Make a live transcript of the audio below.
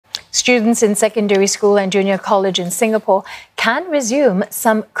Students in secondary school and junior college in Singapore can resume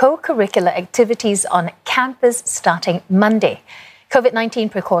some co-curricular activities on campus starting Monday. COVID-19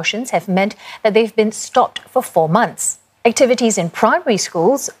 precautions have meant that they've been stopped for 4 months. Activities in primary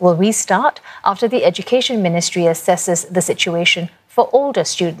schools will restart after the Education Ministry assesses the situation for older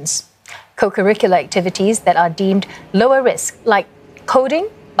students. Co-curricular activities that are deemed lower risk, like coding,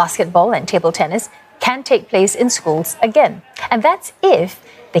 basketball and table tennis, can take place in schools again. And that's if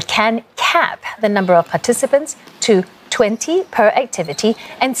they can cap the number of participants to 20 per activity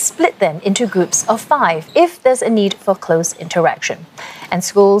and split them into groups of 5 if there's a need for close interaction. And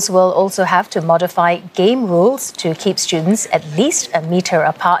schools will also have to modify game rules to keep students at least a meter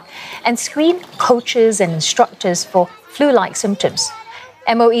apart and screen coaches and instructors for flu-like symptoms.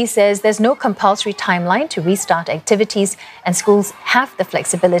 MOE says there's no compulsory timeline to restart activities, and schools have the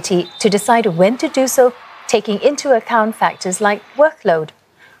flexibility to decide when to do so, taking into account factors like workload.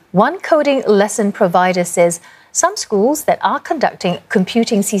 One coding lesson provider says some schools that are conducting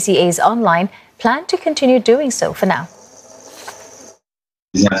computing CCAs online plan to continue doing so for now.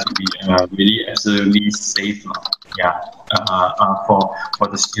 It has to be really absolutely safe, for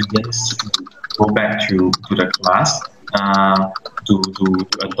the students to go back to the class, to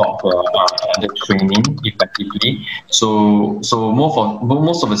adopt the training effectively. So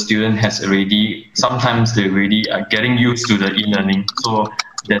most of the students has already, sometimes they already are getting used to the e-learning. So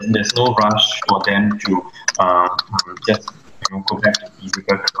there's no rush for them to just go back to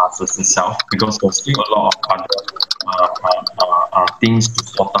physical classes itself, because there's still a lot of other things to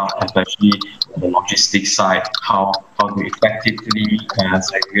sort out, especially on the logistics side, how to effectively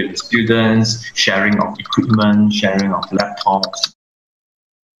segregate the students, sharing of equipment, sharing of laptops.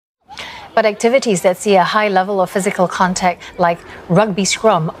 But activities that see a high level of physical contact, like rugby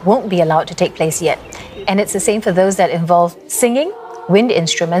scrum, won't be allowed to take place yet. And it's the same for those that involve singing, wind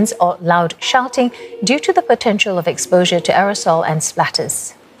instruments or loud shouting due to the potential of exposure to aerosol and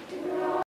splatters.